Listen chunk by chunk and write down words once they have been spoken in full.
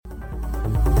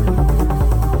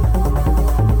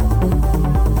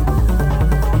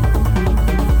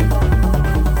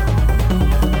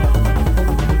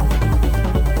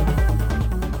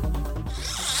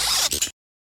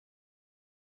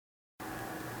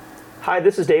Hi,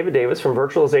 this is David Davis from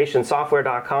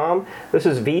virtualizationsoftware.com. This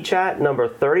is vChat number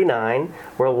 39.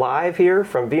 We're live here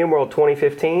from VMworld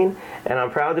 2015, and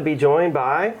I'm proud to be joined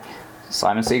by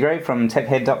Simon Seagrave from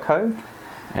techhead.co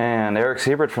and Eric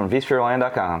Siebert from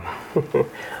vSphereLand.com.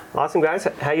 Awesome, guys.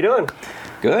 How you doing?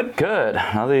 Good. Good.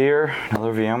 Another year,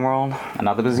 another VMworld.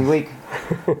 Another busy week.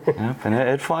 Yep, and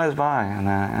it flies by. And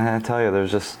I tell you,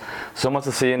 there's just so much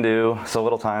to see and do, so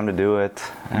little time to do it.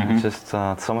 And it's just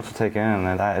so much to take in.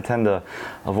 And I tend to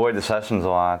avoid the sessions a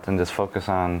lot and just focus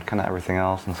on kind of everything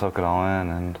else and soak it all in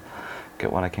and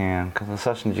get what I can. Because the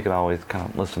sessions you can always kind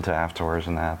of listen to afterwards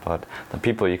and that. But the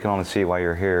people you can only see while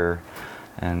you're here.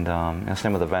 And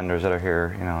same with the vendors that are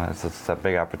here. It's that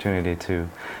big opportunity to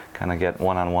kind of get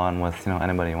one-on-one with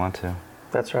anybody you want to.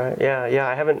 That's right.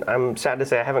 Yeah. I'm sad to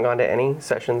say I haven't gone to any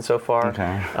sessions so far.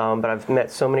 Okay. But I've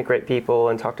met so many great people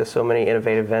and talked to so many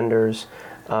innovative vendors.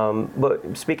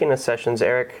 But speaking of sessions,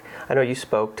 Eric, I know you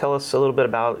spoke. Tell us a little bit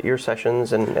about your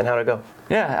sessions and how to go.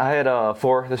 Yeah, I had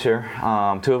 4 this year. 2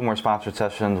 of them were sponsored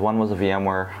sessions. One was a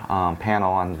VMware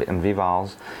panel in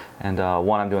vVols. And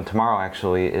one I'm doing tomorrow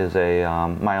actually is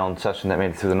my own session that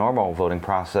made it through the normal voting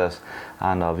process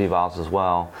on vVols as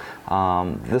well.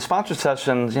 The sponsored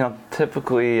sessions,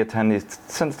 typically attendees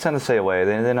tend to stay away.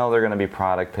 They know they're going to be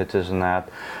product pitches and that.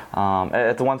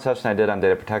 At the one session I did on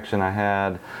data protection, I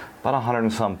had about 100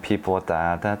 and some people at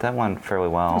that. That went fairly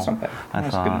well. That's not bad.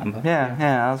 That's a good number.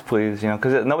 Yeah, I was pleased,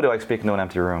 because nobody likes speaking to an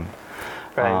empty room.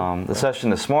 Right. The session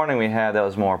this morning we had that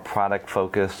was more product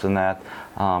focused and that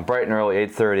bright and early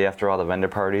 8:30 after all the vendor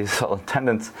parties. So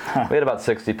attendance, we had about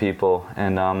 60 people,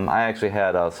 and I actually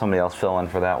had somebody else fill in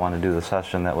for that one to do the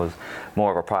session that was more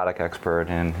of a product expert,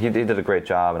 and he did a great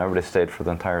job, and everybody stayed for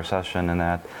the entire session and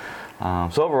that.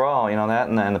 So overall, that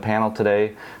and the panel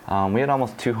today, we had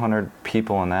almost 200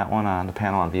 people in that one on the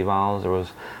panel on vVols. There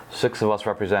was 6 of us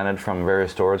represented from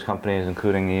various storage companies,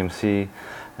 including EMC.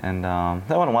 And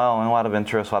that went well, and a lot of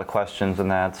interest, a lot of questions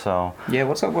and that. So yeah,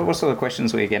 what sort of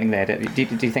questions were you getting there? Do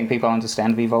you think people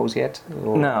understand vVols yet?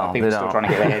 Or no, are people they still don't. trying to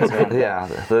get their heads around? Yeah,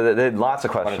 they had lots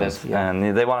of questions,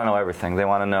 and they want to know everything. They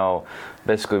want to know,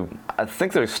 basically, I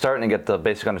think they're starting to get the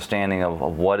basic understanding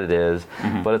of what it is,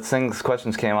 but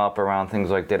questions came up around things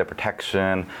like data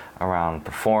protection, around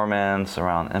performance,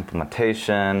 around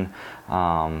implementation,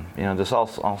 just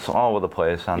all over the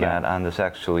place on that, on this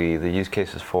actually, the use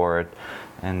cases for it.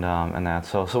 And that.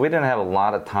 So we didn't have a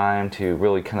lot of time to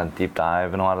really kind of deep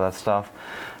dive in a lot of that stuff.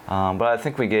 But I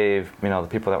think we gave the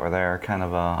people that were there kind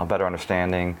of a better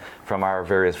understanding from our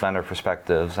various vendor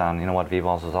perspectives on what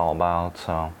vVols is all about.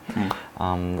 So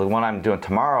the one I'm doing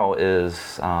tomorrow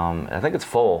is I think it's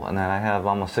full, and then I have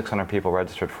almost 600 people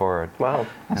registered for it. Wow,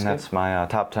 that's my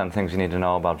top 10 things you need to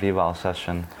know about vVols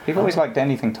session. People always like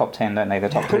anything top 10, don't they? The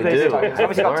top 10. They do. It's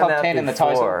obviously got top 10 in the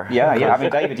title. Yeah. I mean,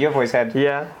 David, you've always had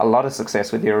a lot of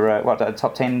success with your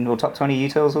top 10 or top 20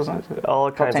 utils, wasn't it?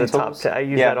 All kinds of top 10. I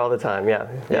use that all the time. Yeah.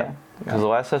 Because the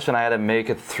last session I had to make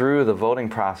it through the voting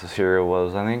process here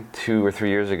was, I think, 2 or 3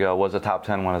 years ago, was a top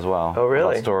 10 one as well. Oh,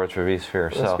 really? About storage for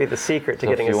vSphere. Must be the secret to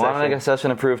getting a session. If you want to make a session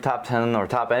approved top 10 or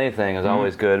top anything is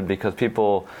always good, because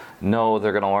people know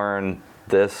they're going to learn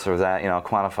this or that,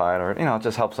 quantified, or it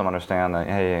just helps them understand that,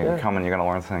 hey, you're coming, you're going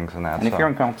to learn things and that. And if you're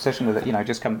in competition with it,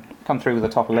 just come through with the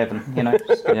top 11,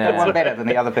 just one better than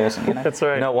the other person, That's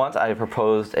right. Once I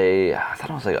proposed I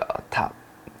thought it was like a top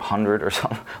 100 or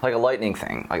something, like a lightning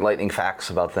thing, like lightning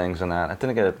facts about things and that. I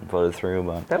didn't get it voted through,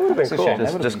 but that would have been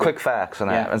cool. Just quick facts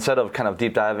and that. Instead of kind of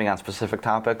deep diving on specific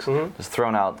topics, just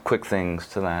throwing out quick things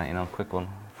to that, quick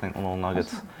little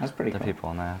nuggets. That's pretty cool. People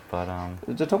on that. But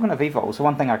talking of vVols,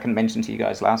 one thing I can mention to you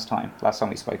guys last time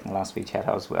we spoke in the last vChat,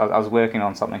 I was working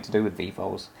on something to do with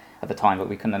vVols at the time, but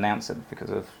we couldn't announce it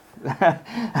because of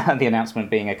the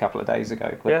announcement being a couple of days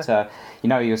ago. But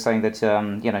you were saying that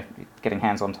getting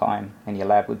hands-on time in your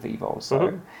lab with vVols.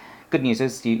 So good news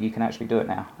is you can actually do it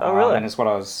now. Oh, really? And it's what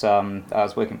I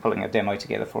was pulling a demo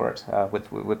together for it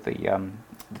with the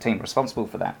team responsible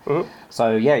for that.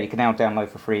 So you can now download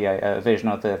for free a version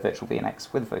of the virtual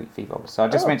VNX with vVols. So I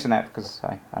just mentioned that because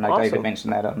I know David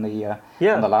mentioned that on the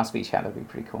last vChat. That'd be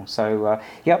pretty cool. So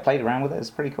I played around with it. It's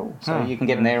pretty cool. So you can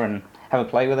get in there and have a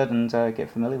play with it and get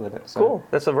familiar with it. So, cool.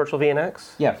 That's a virtual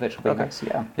VNX? Yeah, virtual VNX,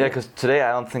 Yeah, because today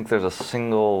I don't think there's a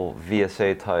single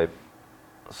VSA type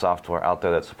software out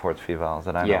there that supports vVols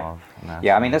that I know of.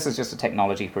 I mean, this is just a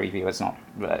technology preview. It's not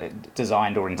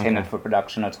designed or intended for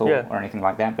production at all or anything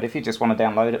like that. But if you just want to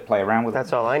download it, play around with it.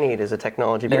 That's all I need is a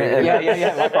technology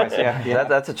preview. Likewise,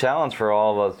 That's a challenge for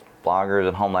all of us bloggers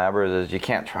and home labbers, is you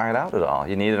can't try it out at all.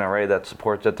 You need an array that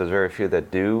supports it. There's very few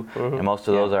that do, and most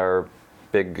of those are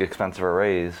big, expensive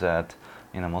arrays that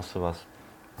most of us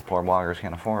poor bloggers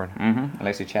can't afford.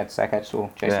 Unless you Chad Sackett or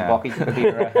Jason Bockey with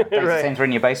your data center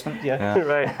in your basement.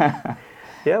 Right.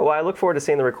 Yeah, well, I look forward to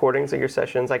seeing the recordings of your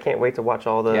sessions. I can't wait to watch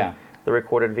all the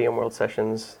recorded VMworld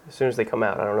sessions as soon as they come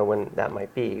out. I don't know when that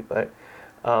might be, but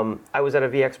I was at a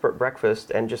vExpert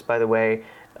breakfast, and just by the way,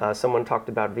 someone talked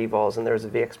about vVols, and there was a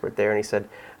vExpert there, and he said,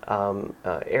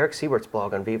 Eric Siebert's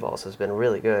blog on vVols has been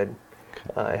really good,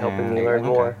 helping me learn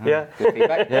more. Yeah. Good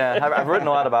feedback. Yeah, I've written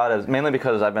a lot about it, mainly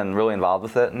because I've been really involved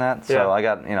with it and that. So I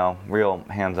got real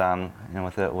hands-on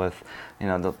with it, with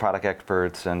the product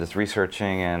experts and just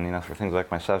researching and for things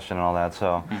like my session and all that.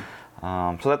 So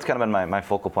so that's kind of been my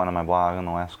focal point on my blog in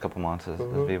the last couple months is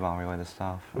vVol related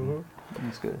stuff.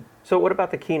 That's good. So what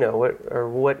about the keynote?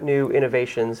 What new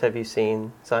innovations have you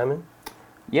seen, Simon?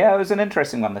 Yeah, it was an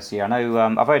interesting one this year. I know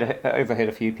I've overheard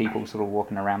a few people sort of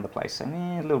walking around the place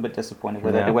saying a little bit disappointed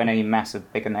with it. There weren't any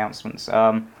massive big announcements.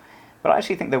 But I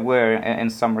actually think there were in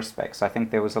some respects. I think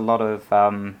there was a lot of...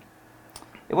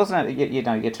 it wasn't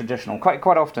your traditional...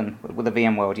 Quite often with the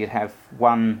VMworld, you'd have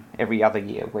one every other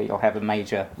year where you'll have a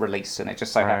major release, and it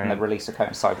just so happened the release to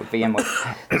coincide with VMworld.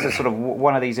 This is sort of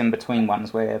one of these in-between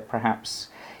ones where perhaps...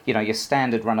 your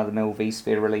standard run-of-the-mill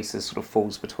vSphere releases sort of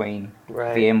falls between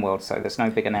VMworld, so there's no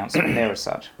big announcement there as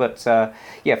such. But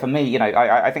for me,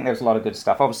 I think there's a lot of good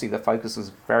stuff. Obviously, the focus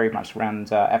is very much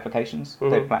around applications,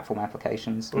 third platform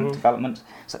applications and development.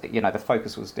 So the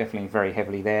focus was definitely very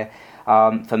heavily there.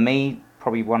 For me,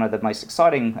 probably one of the most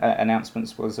exciting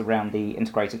announcements was around the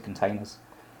integrated containers.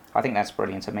 I think that's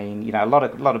brilliant. I mean, a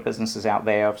lot of businesses out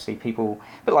there, obviously, people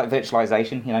a bit like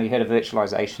virtualization. You heard of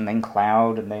virtualization, then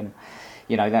cloud, and then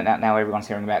now everyone's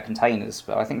hearing about containers,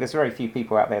 but I think there's very few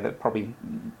people out there that probably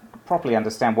properly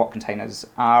understand what containers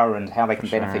are and how they can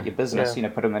benefit your business,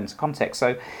 put them into context.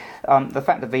 So the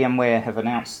fact that VMware have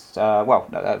announced,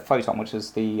 Photon, which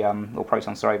is the, or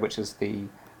Proton, sorry, which is the,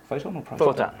 Photon or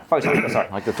Proton? Photon, sorry.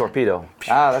 Like the torpedo.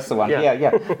 That's the one,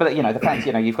 yeah. But the fact,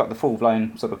 you've got the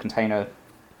full-blown sort of container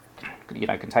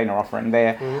offering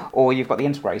there, or you've got the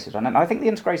integrated. And I think the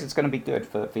integrated is going to be good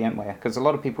for VMware because a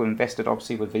lot of people invested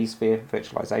obviously with vSphere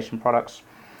virtualization products,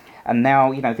 and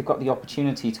now they've got the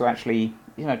opportunity to actually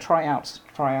try out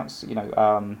some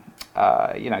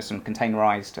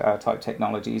containerized type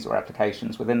technologies or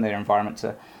applications within their environment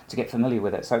to get familiar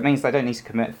with it. So it means they don't need to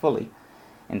commit fully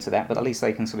into that, but at least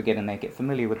they can sort of get in there, get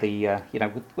familiar with the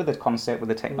with the concept, with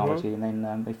the technology, and then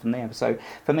move from there. So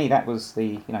for me, that was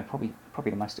the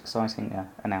probably the most exciting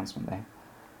announcement there.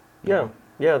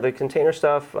 Yeah, the container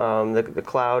stuff, the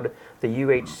cloud, the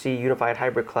UHC, Unified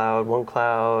Hybrid Cloud, One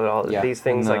Cloud, all these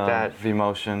things like that.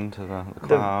 vMotion to the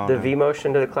cloud. The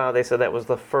vMotion to the cloud. They said that was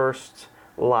the first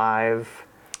live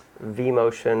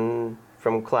vMotion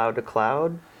from cloud to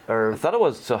cloud. I thought it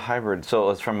was a hybrid, so it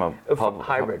was from a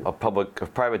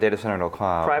private data center to a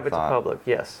cloud. Private to public,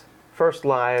 yes. First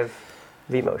live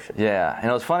vMotion. Yeah, and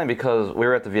it was funny because we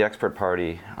were at the vExpert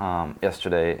party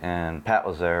yesterday, and Pat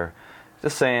was there,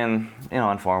 just saying,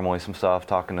 informally some stuff,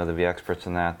 talking to the vExperts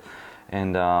and that.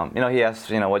 And, he asked,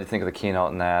 what do you think of the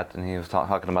keynote and that? And he was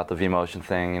talking about the vMotion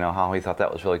thing, how he thought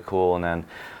that was really cool. And then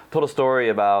told a story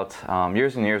about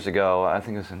years and years ago, I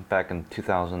think it was back in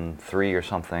 2003 or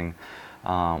something,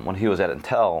 when he was at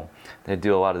Intel. They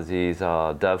do a lot of these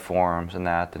dev forums and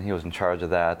that, and he was in charge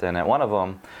of that. And at one of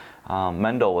them,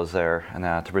 Mendel was there and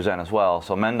to present as well.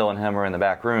 So Mendel and him were in the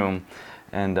back room,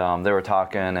 and they were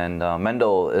talking. And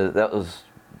Mendel,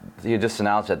 he just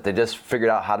announced that they just figured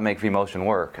out how to make vMotion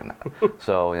work. And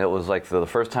so it was like the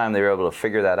first time they were able to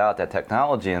figure that out, that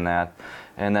technology and that.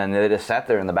 And then they just sat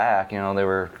there in the back, they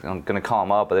were going to call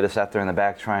them up, but they just sat there in the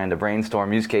back trying to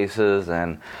brainstorm use cases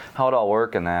and how it all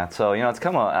work and that. So, it's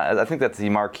kind of, I think that's the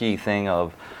marquee thing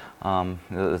of,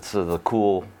 it's the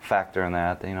cool factor in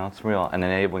that, it's real, an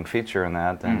enabling feature in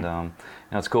that. And,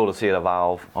 it's cool to see it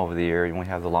evolve over the year. We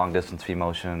have the long distance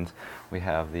vMotions, we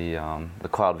have the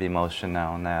cloud vMotion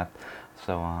now and that.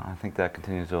 So I think that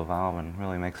continues to evolve and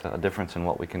really makes a difference in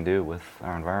what we can do with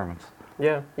our environments.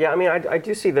 Yeah. I mean, I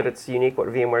do see that it's unique what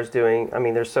VMware's doing. I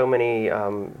mean, there's so many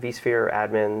vSphere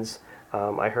admins.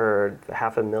 I heard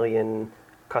 500,000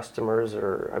 customers,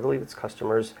 or I believe it's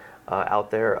customers,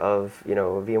 out there of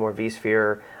VMware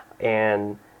vSphere,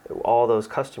 and all those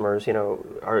customers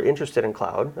are interested in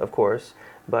cloud, of course,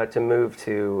 but to move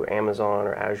to Amazon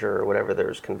or Azure or whatever,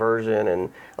 there's conversion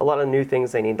and a lot of new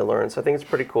things they need to learn. So I think it's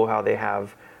pretty cool how they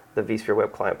have the vSphere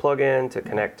Web Client plugin to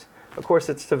connect. Of course,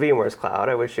 it's to VMware's cloud.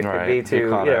 I wish it could be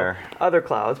to other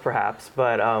clouds, perhaps,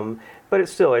 but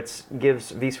it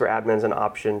gives vSphere admins an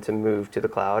option to move to the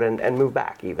cloud and move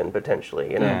back even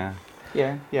potentially. Yeah.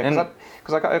 Yeah,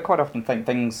 because I quite often think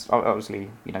things, obviously,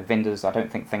 vendors, I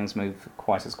don't think things move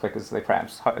quite as quick as they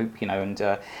perhaps hope, and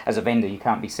as a vendor you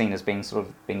can't be seen as being sort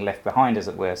of being left behind, as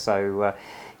it were. So,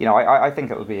 I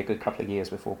think it will be a good couple of years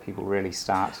before people really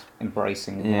start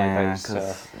embracing those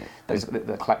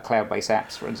the cloud-based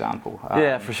apps, for example.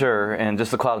 Yeah, for sure, and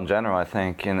just the cloud in general, I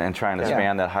think, and trying to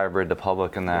span that hybrid to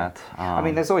public and that. I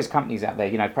mean, there's always companies out there,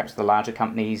 perhaps the larger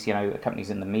companies, companies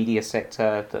in the media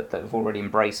sector that have already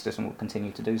embraced it and will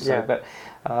continue to do so. Yeah. But,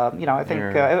 I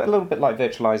think a little bit like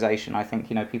virtualization, I think,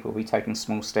 people will be taking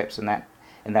small steps in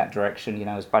that direction.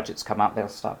 As budgets come up, they'll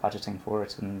start budgeting for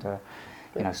it and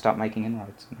start making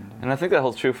inroads. And I think that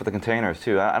holds true for the containers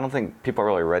too. I don't think people are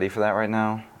really ready for that right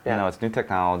now. Yeah. It's new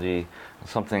technology,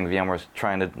 something VMware's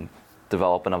trying to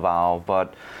develop and evolve,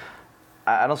 but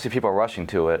I don't see people rushing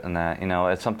to it, and that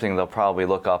it's something they'll probably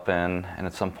look up in, and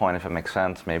at some point, if it makes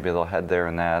sense, maybe they'll head there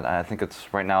and that. I think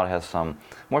right now it has some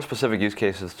more specific use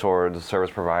cases towards service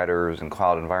providers and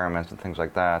cloud environments and things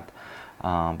like that.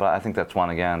 But I think that's one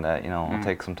again that it'll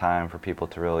take some time for people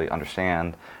to really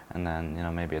understand, and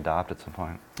then maybe adopt at some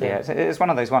point. Yeah, it's one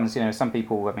of those ones. Some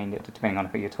people, I mean, depending on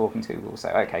who you're talking to, will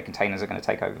say, okay, containers are going to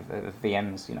take over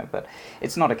VMs. But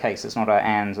it's not a case. It's not a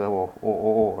and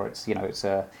or. It's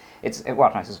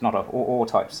it's not a or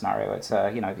type scenario. It's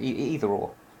either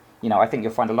or. I think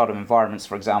you'll find a lot of environments,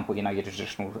 for example, your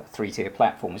traditional 3-tier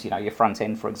platforms. Your front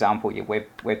end, for example, your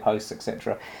web hosts,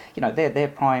 etc. They're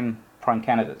prime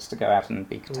candidates to go out and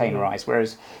be containerized,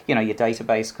 whereas your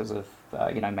database, because of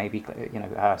maybe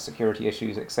security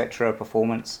issues, etc.,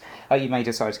 performance, you may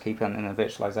decide to keep it in the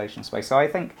virtualization space. So I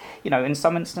think in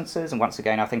some instances, and once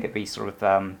again I think it'd be sort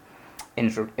of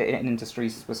industry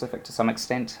specific to some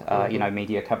extent.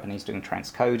 Media companies doing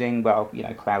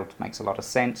transcoding, cloud makes a lot of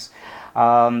sense,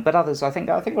 but others I think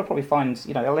we'll probably find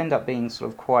it'll end up being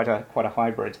sort of quite a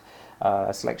hybrid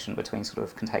selection between sort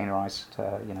of containerized,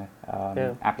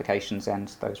 applications and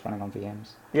those running on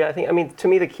VMs. Yeah, I mean, to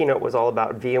me, the keynote was all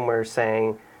about VMware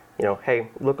saying, hey,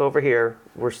 look over here.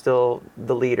 We're still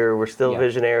the leader. We're still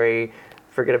visionary.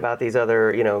 Forget about these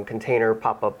other, container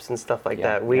pop-ups and stuff like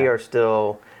that. We are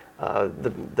still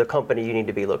the company you need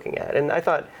to be looking at. And I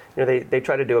thought, they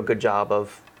try to do a good job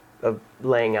of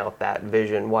laying out that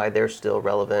vision, why they're still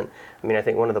relevant. I mean, I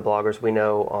think one of the bloggers we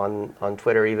know on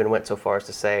Twitter even went so far as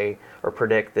to say or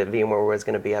predict that VMware was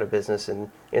going to be out of business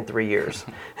in 3 years.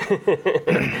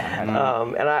 And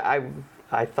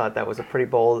I thought that was a pretty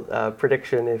bold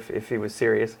prediction if he was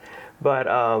serious. But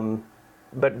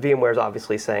VMware's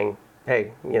obviously saying,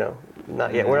 hey,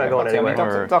 not yet. We're not going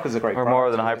anywhere. Docker's a great product. We're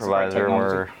more than a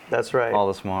hypervisor. That's right. All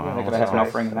the small. They could have an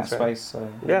offering in that space. So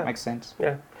it makes sense.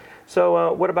 Yeah.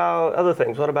 So what about other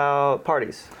things? What about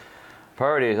parties?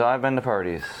 Parties. I've been to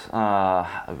parties.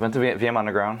 I went to VM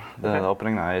Underground the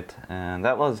opening night, and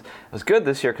it was good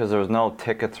this year because there was no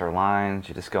tickets or lines.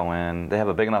 You just go in. They have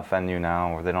a big enough venue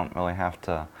now where they don't really have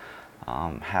to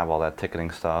have all that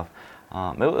ticketing stuff.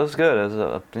 It was good. It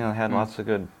was had lots of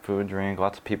good food, drink,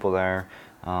 lots of people there.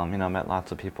 Met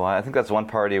lots of people. I think that's one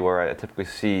party where I typically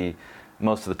see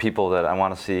most of the people that I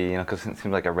want to see. Because it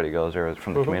seems like everybody goes there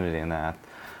from the community and that.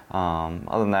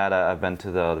 Other than that, I've been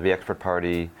to the vExpert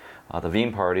party, the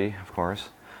Veeam party, of course.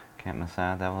 Can't miss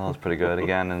that. That one was pretty good.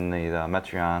 Again, in the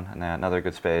Metreon, and another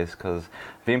good space because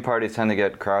Veeam parties tend to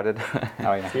get crowded.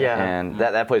 Oh yeah. And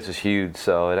that place is huge,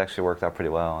 so it actually worked out pretty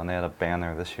well. And they had a band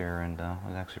there this year, and it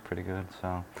was actually pretty good.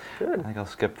 So I think I'll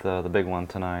skip the big one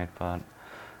tonight, but.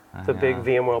 The big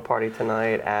VMworld party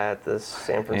tonight at the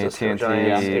San Francisco AT&T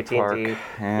Giants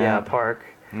Park. Park.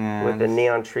 Yeah, with the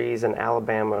neon trees and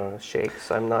Alabama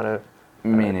shakes. I'm not a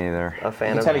neither. A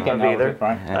fan of either.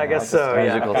 Right? Yeah. I guess so.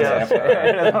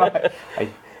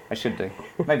 I should do.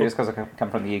 Maybe it's because I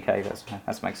come from the UK.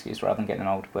 That's my excuse rather than getting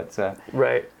old. But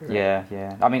right.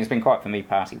 Yeah. I mean, it's been quite for me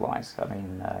party-wise. I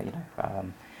mean,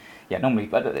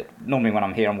 normally when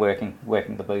I'm here, I'm working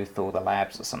the booth or the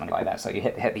labs or something like that. So you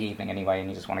hit the evening anyway, and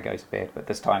you just want to go to bed. But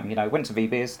this time, went to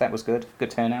VBeers. That was good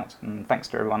turnout, and thanks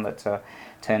to everyone that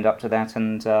turned up to that.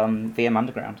 And VM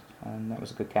Underground, and that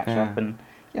was a good catch up. And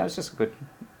it's just a good,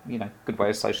 good way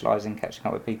of socialising, catching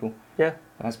up with people. Yeah,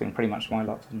 that's been pretty much my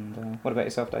lot. And what about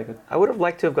yourself, David? I would have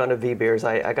liked to have gone to VBeers.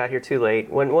 I got here too late.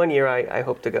 One year I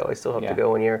hope to go. I still hope to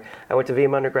go one year. I went to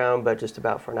VM Underground, but just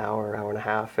about for an hour and a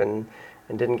half, and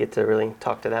didn't get to really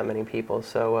talk to that many people.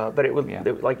 So, but it was,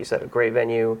 like you said, a great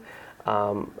venue.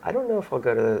 I don't know if I'll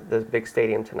go to the big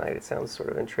stadium tonight. It sounds sort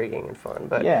of intriguing and fun.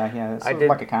 But it's sort of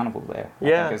like a carnival there, I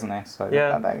think, isn't there? So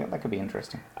that could be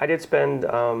interesting. I did spend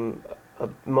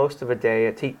most of a day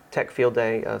at Tech Field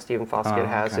Day. Stephen Foskett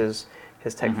has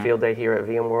his Tech Field Day here at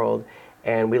VMworld.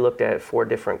 and we looked at 4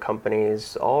 different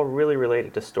companies, all really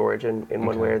related to storage in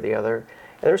one way or the other.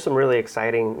 And there's some really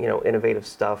exciting, innovative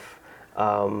stuff.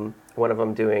 One of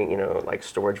them doing, like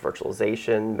storage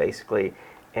virtualization, basically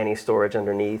any storage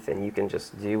underneath, and you can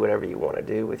just do whatever you want to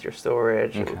do with your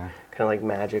storage, and kind of like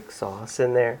magic sauce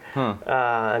in there.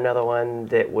 Another one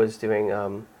that was doing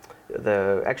I'll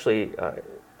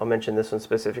mention this one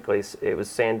specifically. It was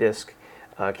SanDisk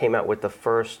came out with the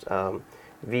first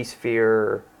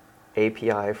vSphere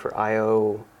API for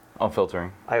I/O.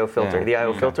 Filtering. I/O filtering. The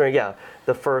I/O filtering,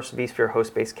 the first vSphere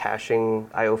host-based caching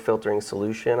I/O filtering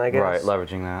solution, I guess. Right,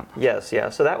 leveraging that. Yes, yeah.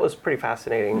 So that was pretty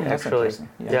fascinating, actually.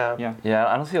 Yeah,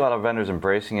 I don't see a lot of vendors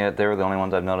embracing it. They were the only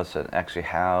ones I've noticed that actually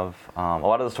have. A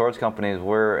lot of the storage companies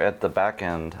were at the back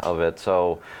end of it,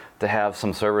 so to have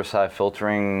some server-side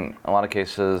filtering, in a lot of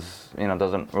cases,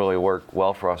 doesn't really work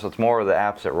well for us. It's more of the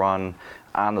apps that run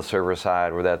on the server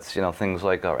side, where that's things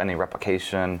like any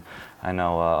replication. I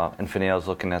know Infineo's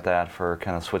looking at that for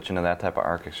kind of switching to that type of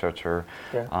architecture.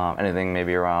 Anything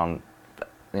maybe around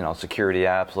security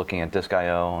apps, looking at disk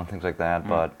I/O and things like that.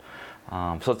 But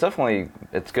so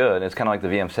it's good. It's kind of like the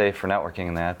VMsafe for networking,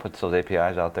 and that puts those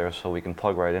APIs out there so we can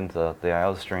plug right into the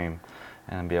I/O stream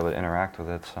and be able to interact with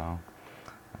it. So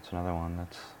that's another one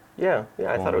that's cool.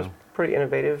 I thought it was pretty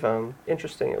innovative,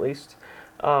 interesting at least.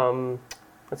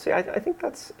 Let's see, I think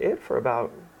that's it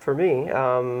for me.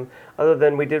 Other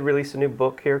than we did release a new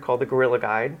book here called The Gorilla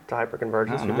Guide to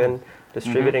Hyperconvergence. We've been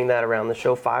distributing that around the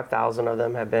show. 5,000 of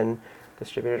them have been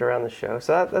distributed around the show.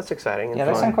 So that's exciting and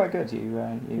fun. They sound quite good.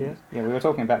 We were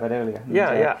talking about that earlier.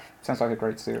 And, sounds like a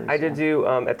great series. I did do,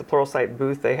 at the Pluralsight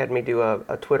booth, they had me do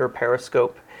a Twitter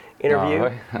Periscope interview,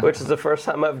 which is the first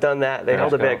time I've done that. They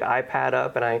held a big iPad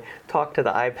up, and I talked to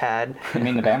the iPad. You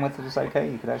mean the bandwidth was okay?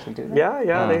 You could actually do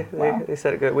that? They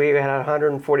said it good. We had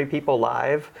 140 people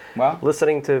live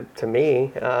listening to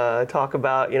me talk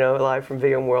about, live from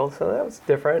VMworld, so that was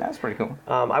different. That's pretty cool.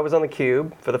 I was on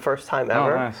theCUBE for the first time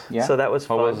ever, nice. So that was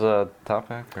fun. What was the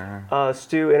topic?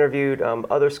 Stu interviewed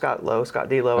other Scott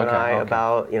D. Lowe, and I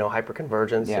about,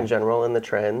 hyperconvergence in general and the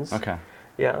trends.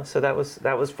 Yeah, so that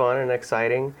was fun and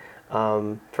exciting.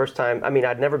 First time,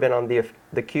 I'd never been on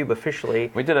the Cube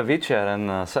officially. We did a vChat in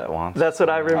the set once. That's what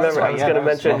I remember. I was going to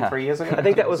mention. 3 years ago? I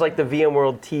think that was like the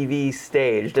VMworld TV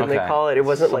stage, didn't they call it? It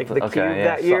wasn't like the Cube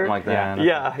that year? Something like that.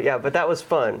 Yeah, but that was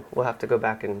fun. We'll have to go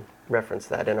back and reference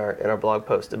that in our blog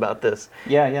post about this.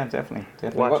 Yeah, definitely.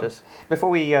 Watch us. Before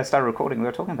we started recording, we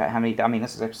were talking about how many,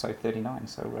 this is episode 39,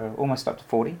 so we're almost up to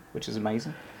 40, which is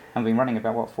amazing. And we've been running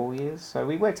about, 4 years? So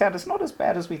we worked out it's not as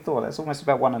bad as we thought. It's almost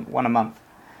about one a month,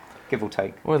 give or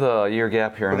take. With a year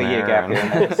gap here and there. With a year gap here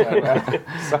and there.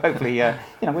 So hopefully,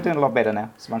 we're doing a lot better now.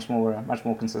 It's much more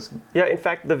consistent. Yeah, in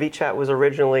fact, the vChat was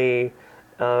originally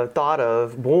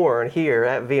born here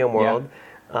at VMworld.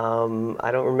 I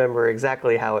don't remember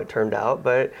exactly how it turned out,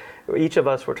 but each of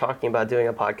us were talking about doing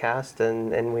a podcast,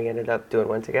 and we ended up doing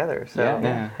one together. So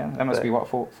that must be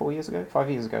 4 years ago, 5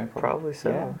 years ago, probably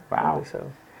so. Yeah. Wow. Probably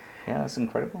so. Yeah, that's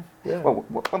incredible. Yeah. Well,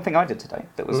 one thing I did today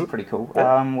that was pretty cool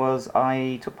was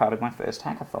I took part of my first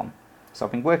hackathon. So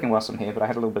I've been working whilst I'm here, but I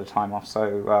had a little bit of time off.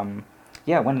 So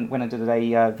when I did a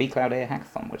vCloud Air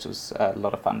hackathon, which was a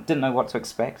lot of fun. Didn't know what to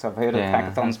expect. I've heard of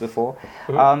hackathons before,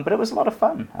 but it was a lot of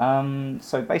fun.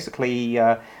 So basically,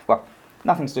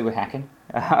 nothing to do with hacking.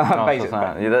 My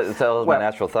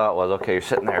natural thought was, okay, you're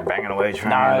sitting there banging away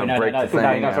trying to break the thing.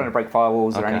 No, you're not trying to break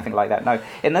firewalls or anything like that. No,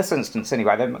 in this instance,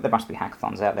 anyway, there must be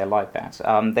hackathons out there like that.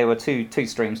 There were two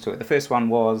streams to it. The first one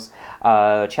was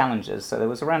challenges. So there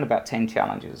was around about 10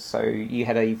 challenges. So you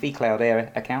had a vCloud Air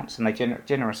account, and they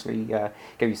generously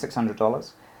gave you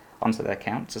 $600 onto the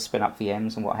account to spin up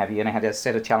VMs and what have you, and they had a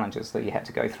set of challenges that you had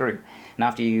to go through. And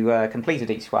after you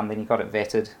completed each one, then you got it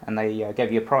vetted, and they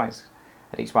gave you a prize.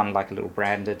 At each one, like a little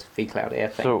branded vCloud Air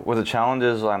thing. So were the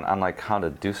challenges on like how to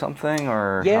do something,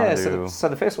 or so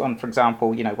the first one, for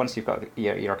example, once you've got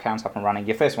your account up and running,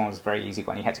 your first one was a very easy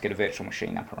one. You had to get a virtual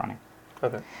machine up and running.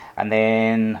 Okay. And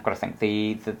then I've got to think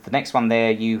the next one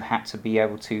there, you had to be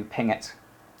able to ping it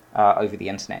over the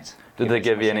internet. Did they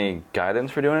give you any guidance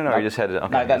for doing it, or you just had to?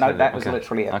 Okay, that was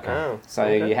literally it. Okay. So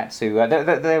you had to.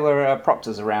 There were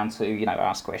proctors around to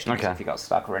ask questions if you got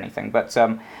stuck or anything. But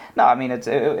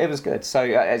it was good. So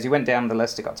as you went down the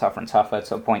list, it got tougher and tougher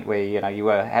to a point where you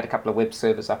had a couple of web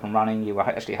servers up and running. You were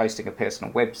actually hosting a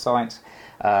personal website,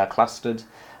 clustered.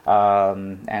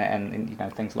 And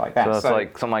things like that. So it's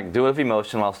like something like do it with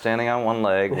emotion while standing on one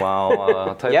leg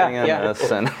while typing in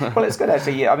this. And well, it's good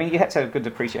actually. You had to have good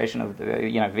appreciation of the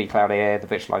vCloud Air, the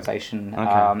virtualization,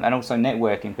 and also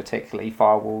networking, particularly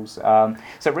firewalls.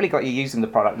 So it really got you using the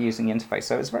product, using the interface.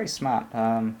 So it's very smart.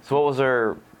 So what was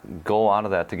their goal out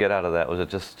of that, to get out of that? Was it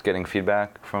just getting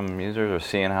feedback from users or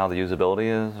seeing how the usability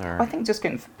is? Or? I think just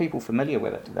getting people familiar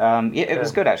with it. It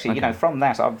was good, actually. Okay. From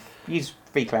that, I've used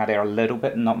vCloud Air a little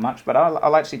bit, not much, but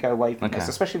I'll actually go away from this,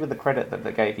 especially with the credit that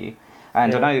they gave you.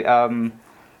 And I know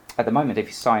at the moment, if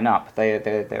you sign up,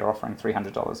 they're offering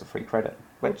 $300 of free credit,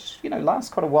 which lasts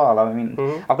quite a while. I mean,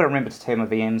 I've got to remember to tear my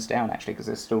VMs down actually because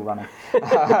they're still running.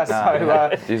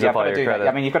 Use up all your credit.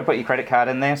 I mean, you've got to put your credit card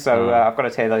in there, so I've got to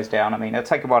tear those down. I mean, it'll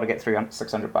take a while to get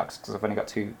 $600 because I've only got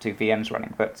two VMs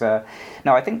running. But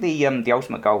no, I think the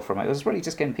ultimate goal from it was really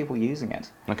just getting people using it.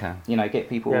 Okay. Get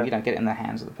people, get it in the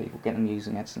hands of the people, get them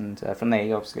using it, and from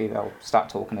there, obviously, they'll start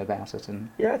talking about it. And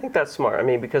yeah, I think that's smart. I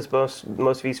mean, because most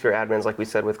vSphere admins, like we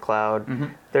said with cloud,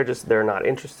 they're not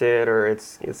interested, or it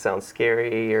sounds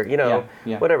scary, or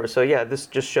whatever. So yeah, this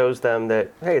just shows them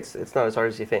that hey, it's not as hard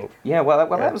as you think. Yeah, well,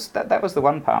 that was the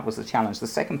one part was the challenge. The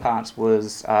second part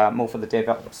was more for the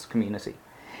DevOps community.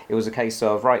 It was a case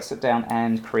of sit down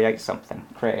and create something,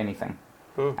 create anything.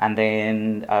 And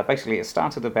then basically it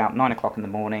started about 9 o'clock in the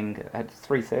morning. At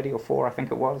 3:30 or 4, I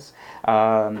think it was.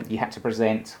 You had to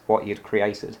present what you'd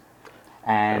created.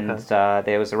 And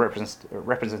there was a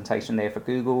representation there for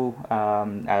Google.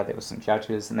 There were some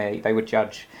judges, and they would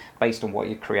judge based on what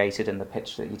you created in the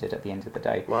pitch that you did at the end of the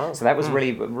day. Wow. So that was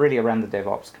really around the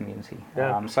DevOps community.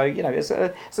 Yeah. So it's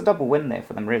a double win there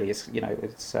for them. Really, it's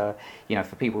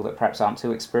for people that perhaps aren't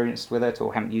too experienced with it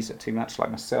or haven't used it too much,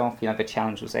 like myself. The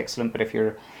challenge was excellent. But if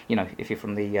you're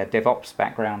from the DevOps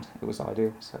background, it was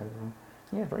ideal. So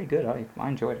yeah, very good. I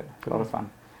enjoyed it. A lot of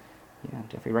fun. Yeah,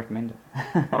 definitely recommend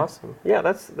it. Awesome. Yeah,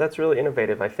 that's really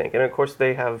innovative, I think. And of course,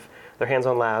 they have their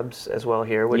hands-on labs as well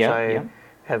here, which I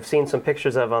have seen some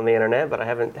pictures of on the internet, but I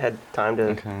haven't had time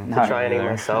to try any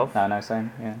myself. No,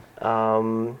 same. Yeah.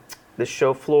 The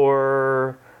show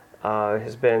floor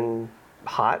has been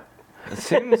hot. It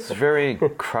seems very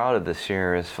crowded this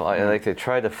year. Like they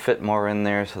tried to fit more in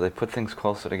there, so they put things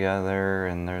closer together,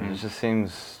 and it just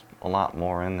seems a lot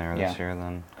more in there this year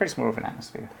than... Creates more of an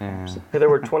atmosphere. Yeah. There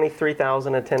were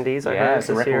 23,000 attendees, I heard,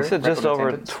 this year. It said just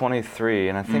over 23,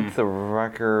 and I think the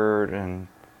record, and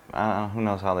I don't know, who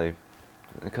knows how they...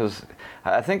 Because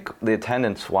I think the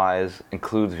attendance-wise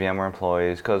includes VMware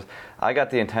employees, because I got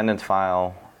the attendance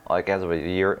file as of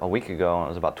a week ago, and it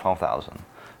was about 12,000.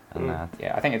 That.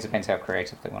 Yeah, I think it depends how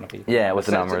creative they want to be. Yeah, with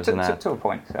the numbers and that. To a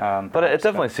point. But it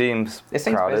definitely seems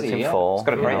crowded, busy, it seems full. It's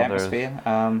got a great atmosphere.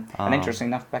 And interesting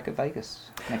enough, back at Vegas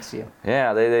next year.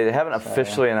 Yeah, they haven't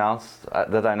officially announced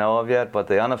that I know of yet, but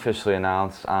they unofficially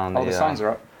announced on the... the signs are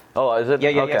up. Oh, is it?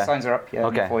 Yeah, signs are up. Yeah,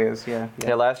 okay. 4 years. Yeah.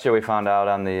 Last year we found out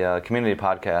on the community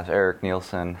podcast, Eric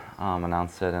Nielsen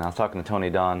announced it, and I was talking to Tony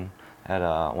Dunn at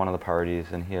one of the parties,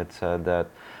 and he had said that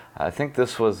I think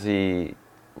this was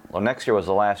next year was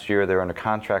the last year they were under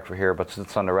contract for here, but since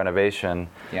it's under renovation,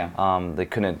 they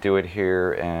couldn't do it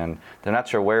here, and they're not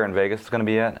sure where in Vegas it's going to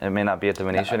be at. It may not be at the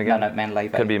Venetian again. No, Mandalay.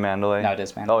 Could be Mandalay. No, it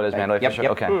is Mandalay. Oh, it is Mandalay for sure?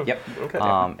 Yep. Okay. Yep. Okay.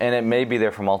 And it may be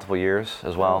there for multiple years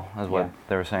as well, as what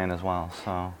they were saying as well.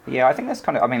 So. Yeah, I think that's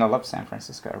kind of... I mean, I love San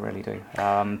Francisco, I really do.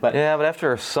 But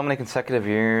after so many consecutive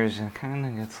years, it kind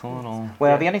of gets a little...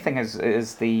 Well, the only thing is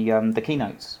the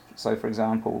keynotes. So, for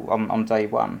example, on day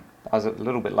one, I was a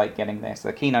little bit late getting there. So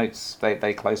the keynotes,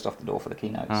 they closed off the door for the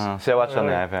keynotes. See, I watched on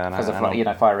the iPad. Because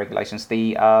of fire regulations.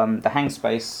 The hang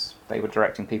space, they were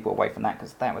directing people away from that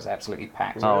because that was absolutely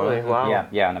packed. Oh, really? Wow.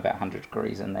 Yeah, and about 100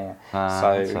 degrees in there.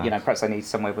 So perhaps they need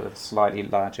somewhere with a slightly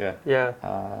larger,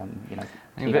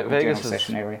 Vegas is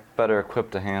session area. Better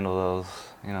equipped to handle those,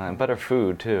 and better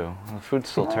food too. The food's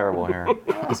still terrible here.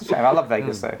 It's a shame. I love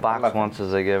Vegas though. Box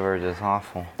lunches they give are just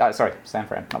awful. Sorry, San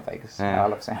Fran, not Vegas. I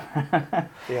love San Fran.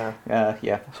 Yeah.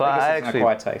 So Vegas I is an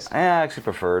acquired taste. I actually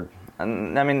preferred,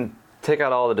 and I mean, take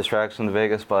out all the distractions in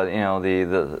Vegas, but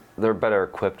they're better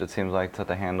equipped. It seems like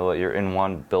to handle it. You're in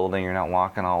one building. You're not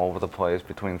walking all over the place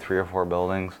between 3 or 4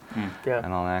 buildings,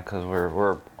 and all that because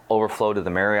we're overflow to the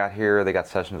Marriott here. They got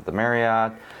sessions at the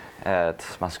Marriott, at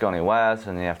Moscone West,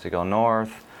 and you have to go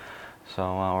north,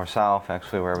 or south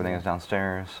actually, where everything is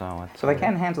downstairs. So they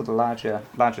can handle the larger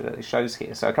shows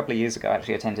here. So a couple of years ago, I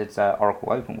actually attended Oracle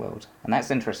VMworld, and that's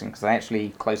interesting because they actually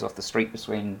close off the street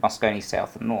between Moscone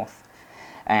South and North.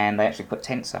 And they actually put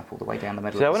tents up all the way down the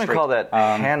middle of the street. I wouldn't call that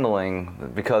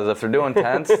handling, because if they're doing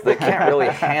tents, they can't really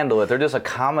handle it. They're just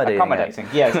accommodating.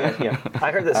 Yeah.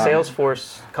 I heard that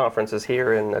Salesforce conference is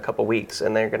here in a couple weeks,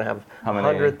 and they're going to have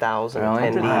 100,000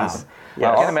 attendees. Wow.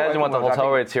 Yeah, I can't imagine what the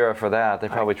hotel rates here are for that. They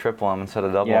probably triple them instead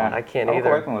of double them. I can't either.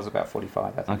 either. Open was about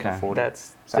 45, I think. Okay. 40.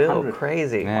 That's still 100.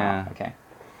 crazy. Yeah. Wow. Okay.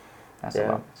 That's a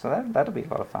lot. So that'll be a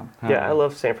lot of fun. Yeah, I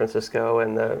love San Francisco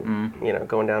and the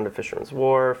going down to Fisherman's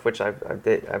Wharf, which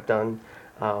I've done.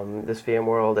 this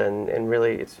VMworld, and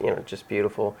really it's just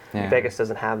beautiful. Yeah. Vegas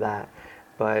doesn't have that,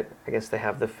 but I guess they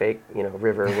have the fake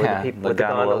river where Yeah, the people the with the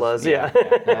gondolas. Yeah,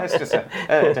 it's just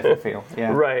a different feel.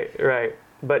 Yeah. Right.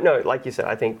 But no, like you said,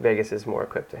 I think Vegas is more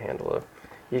equipped to handle it.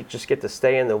 You just get to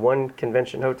stay in the one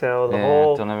convention hotel the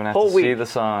whole don't even have whole to week. see the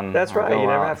sun. That's right. Go You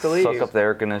never out, have to leave. Suck up the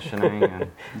air conditioning.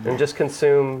 And just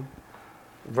consume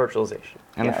virtualization.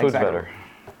 And the food's exactly. better.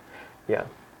 Yeah.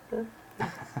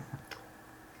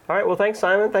 All right. Well, thanks,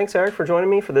 Simon. Thanks, Eric, for joining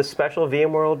me for this special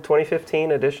VMworld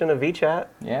 2015 edition of vChat.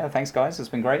 Yeah, thanks, guys. It's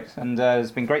been great. And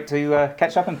it's been great to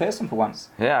catch up in person for once.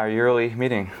 Yeah, our yearly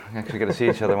meeting. We actually get to see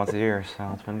each other once a year, so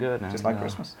it's been good. Just like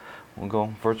Christmas. We'll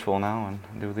go virtual now and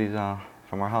do these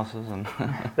from our houses. And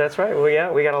That's right. Well,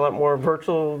 yeah, we got a lot more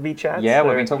virtual vChats. Yeah,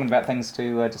 we've been talking about things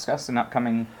to discuss in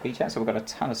upcoming vChats, so we've got a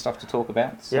ton of stuff to talk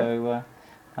about. So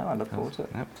I look forward to it.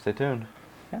 Yep, stay tuned.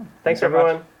 Yeah. Thanks very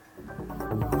much.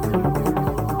 everyone.